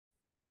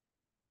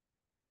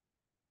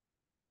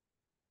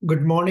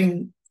Good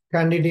morning,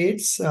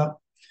 candidates.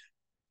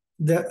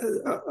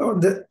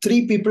 The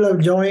three people have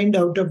joined,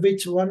 out of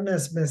which one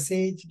has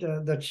messaged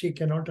that she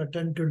cannot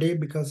attend today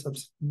because of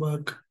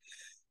work.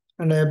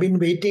 And I have been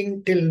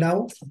waiting till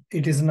now.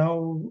 It is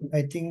now,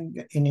 I think,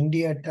 in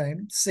India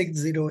time,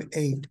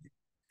 6:08.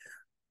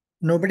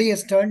 Nobody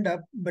has turned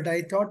up, but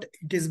I thought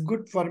it is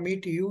good for me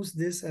to use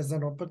this as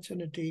an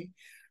opportunity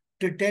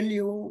to tell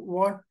you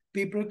what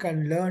people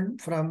can learn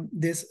from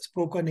this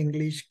spoken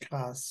English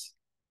class.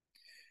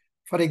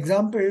 For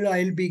example,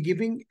 I'll be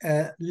giving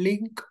a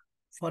link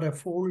for a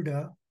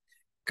folder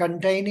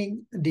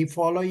containing the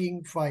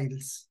following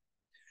files.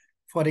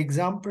 For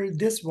example,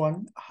 this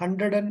one,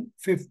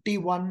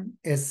 151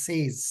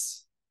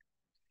 essays.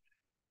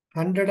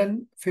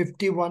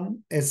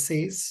 151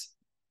 essays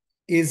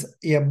is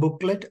a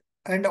booklet,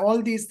 and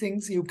all these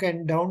things you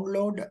can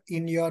download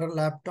in your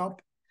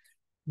laptop,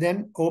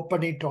 then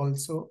open it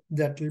also.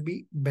 That will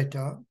be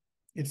better.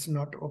 It's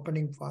not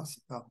opening fast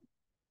now.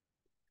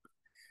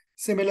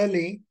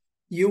 Similarly,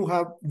 you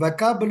have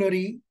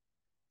vocabulary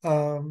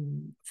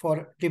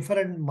for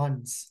different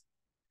months.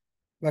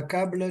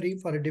 Vocabulary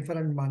for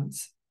different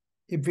months.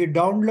 If you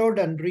download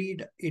and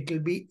read, it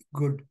will be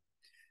good.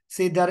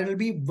 See, there will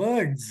be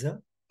words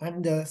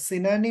and the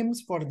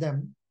synonyms for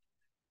them,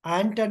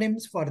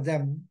 antonyms for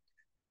them,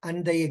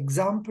 and the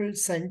example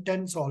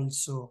sentence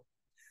also.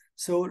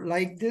 So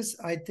like this,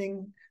 I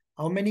think,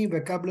 how many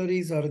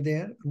vocabularies are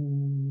there?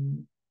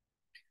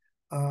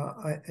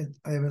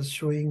 I was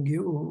showing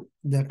you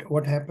that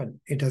what happened.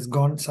 It has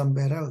gone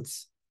somewhere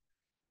else.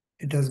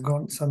 It has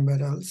gone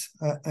somewhere else.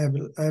 I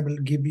will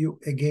give you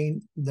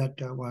again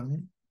that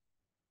one.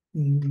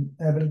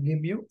 I will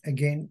give you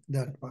again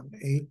that one.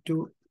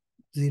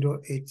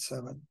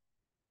 82087.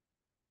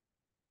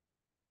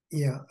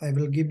 Yeah, I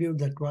will give you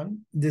that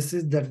one. This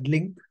is the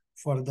link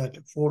for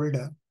that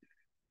folder.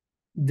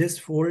 This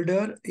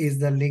folder is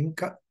the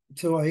link.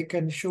 So I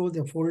can show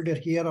the folder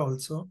here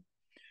also.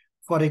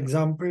 For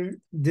example,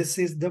 this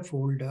is the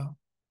folder.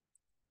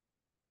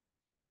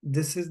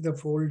 This is the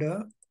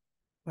folder.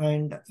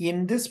 And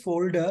in this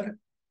folder,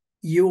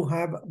 you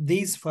have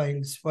these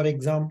files. For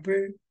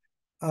example,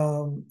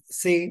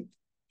 say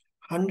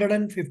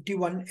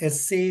 151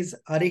 essays,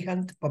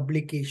 Arihant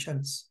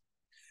Publications.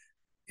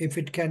 If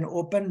it can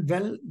open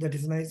well, that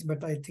is nice,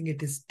 but I think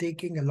it is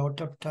taking a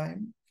lot of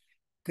time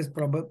because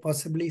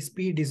possibly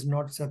speed is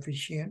not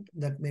sufficient.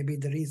 That may be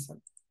the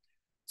reason.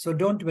 So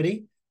don't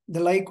worry.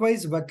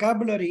 Likewise,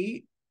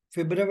 vocabulary,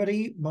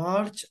 February,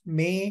 March,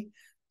 May.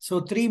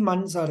 So 3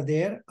 months are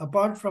there.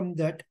 Apart from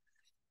that,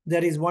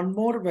 there is one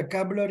more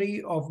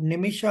vocabulary of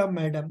Nimisha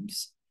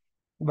Madam's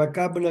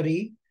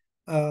vocabulary,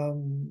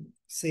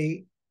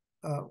 say,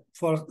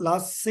 for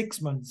last 6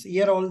 months.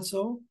 Here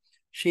also,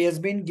 she has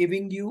been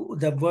giving you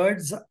the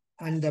words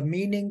and the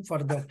meaning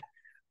for that.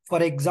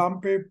 For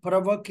example,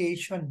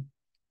 provocation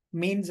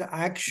means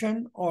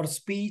action or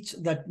speech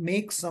that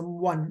makes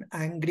someone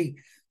angry.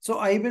 So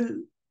I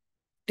will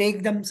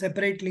take them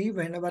separately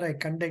whenever I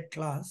conduct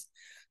class.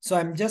 So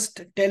I'm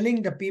just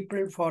telling the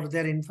people for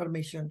their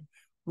information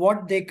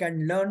what they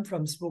can learn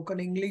from spoken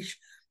English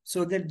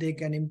so that they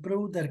can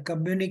improve their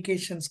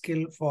communication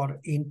skill for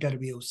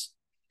interviews.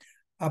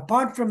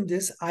 Apart from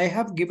this, I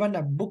have given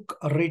a book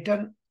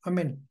written,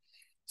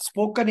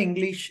 spoken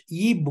English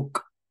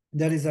e-book.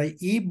 There is an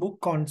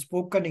e-book on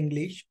spoken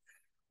English.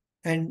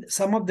 And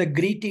some of the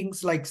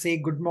greetings like say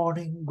good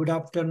morning, good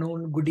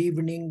afternoon, good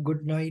evening,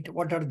 good night,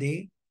 what are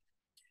they?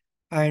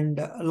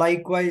 And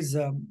likewise,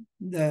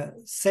 the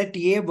set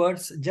A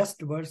words,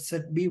 just words,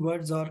 set B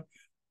words are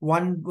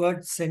one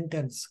word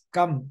sentence.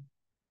 Come,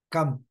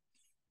 come,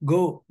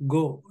 go,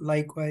 go.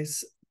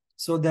 Likewise.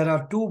 So there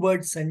are 2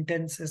 word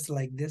sentences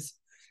like this.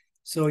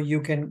 So you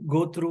can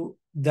go through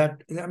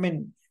that.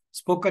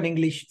 Spoken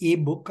English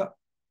ebook.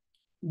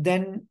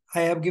 Then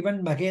I have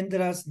given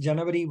Mahendra's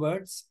January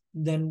words.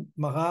 Then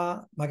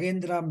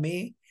Mahendra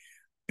May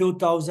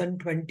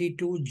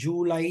 2022,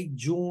 July,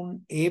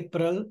 June,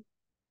 April.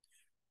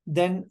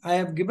 Then I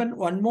have given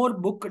one more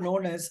book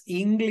known as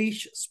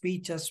English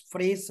Speeches,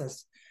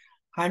 Phrases,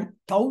 and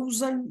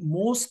 1,000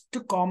 most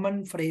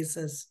common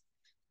phrases.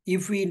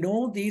 If we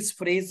know these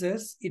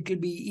phrases, it will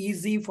be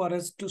easy for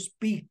us to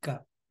speak.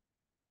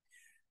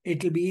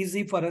 It will be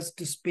easy for us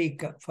to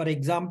speak. For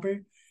example,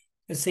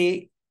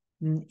 say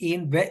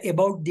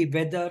about the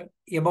weather,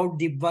 about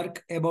the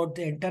work, about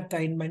the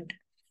entertainment,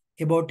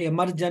 about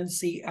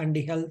emergency and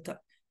health,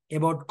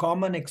 about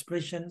common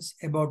expressions,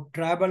 about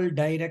travel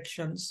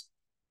directions,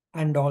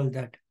 and all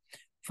that.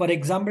 For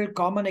example,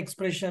 common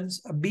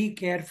expressions, be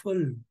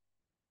careful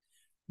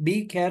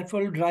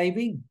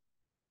driving.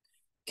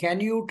 Can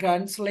you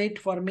translate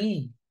for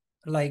me?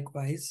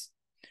 Likewise.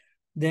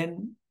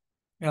 Then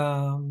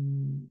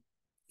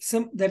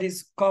that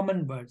is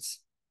common words.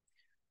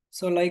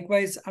 So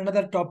likewise,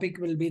 another topic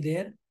will be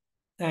there.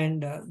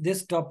 And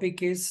this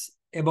topic is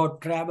about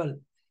travel.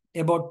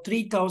 About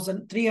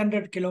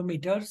 3,300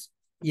 kilometers,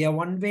 a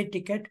one-way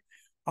ticket.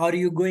 Are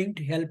you going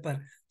to help her?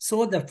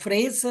 So the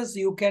phrases,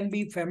 you can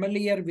be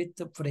familiar with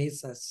the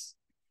phrases.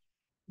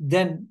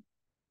 Then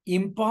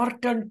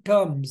important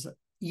terms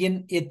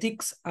in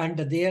ethics and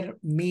their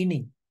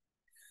meaning.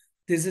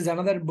 This is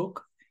another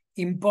book,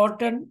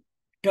 important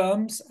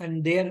terms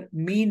and their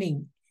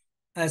meaning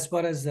as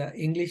far as the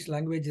English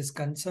language is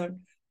concerned.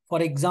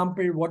 For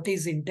example, what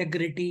is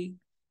integrity?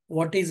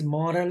 What is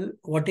moral?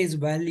 What is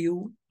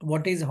value?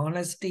 What is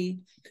honesty?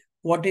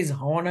 What is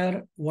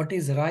honor? What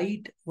is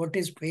right? What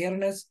is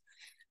fairness?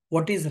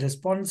 What is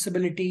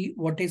responsibility?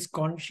 What is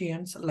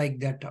conscience? Like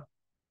that.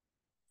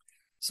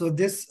 So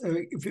this,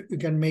 if you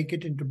can make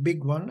it into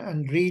big one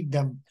and read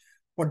them,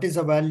 what is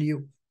a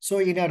value? So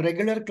in a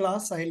regular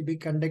class, I'll be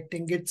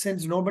conducting it.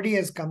 Since nobody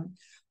has come,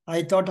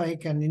 I thought I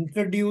can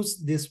introduce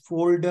this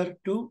folder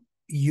to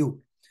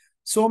you.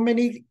 So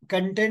many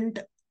content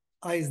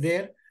is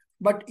there,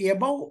 but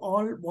above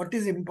all, what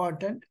is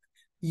important,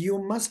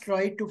 you must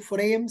try to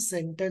frame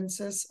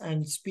sentences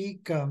and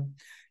speak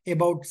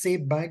about, say,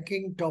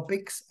 banking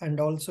topics, and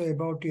also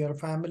about your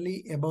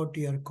family, about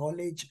your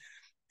college,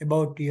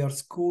 about your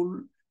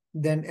school,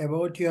 then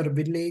about your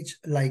village,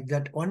 like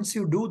that. Once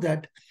you do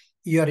that,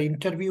 your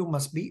interview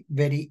must be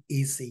very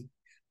easy.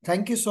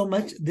 Thank you so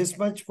much. This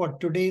much for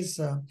today's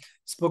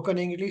spoken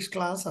English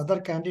class. Other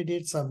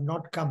candidates have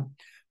not come.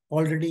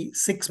 Already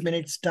 6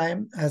 minutes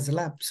time has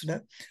elapsed.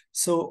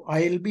 So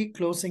I'll be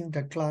closing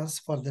the class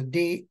for the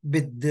day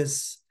with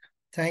this.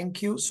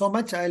 Thank you so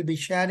much. I'll be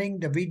sharing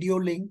the video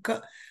link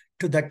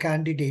to the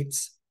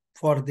candidates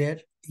for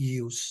their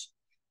use.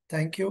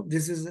 Thank you.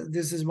 This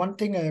is one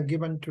thing I have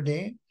given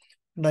today.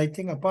 And I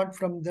think apart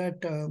from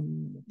that,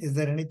 is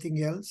there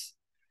anything else?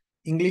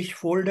 English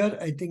folder,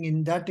 I think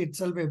in that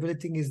itself,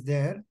 everything is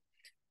there.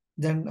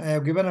 Then I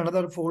have given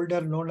another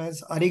folder known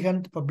as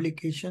Arihant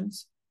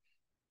Publications.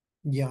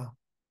 Yeah.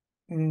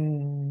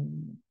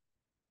 And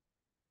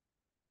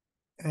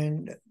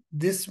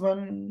this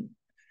one,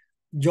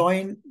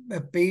 join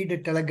a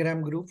paid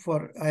Telegram group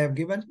for, I have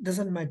given,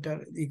 doesn't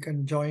matter. You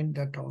can join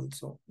that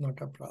also, not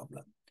a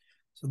problem.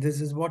 So this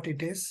is what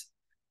it is.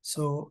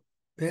 So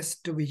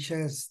best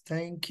wishes.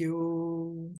 Thank you.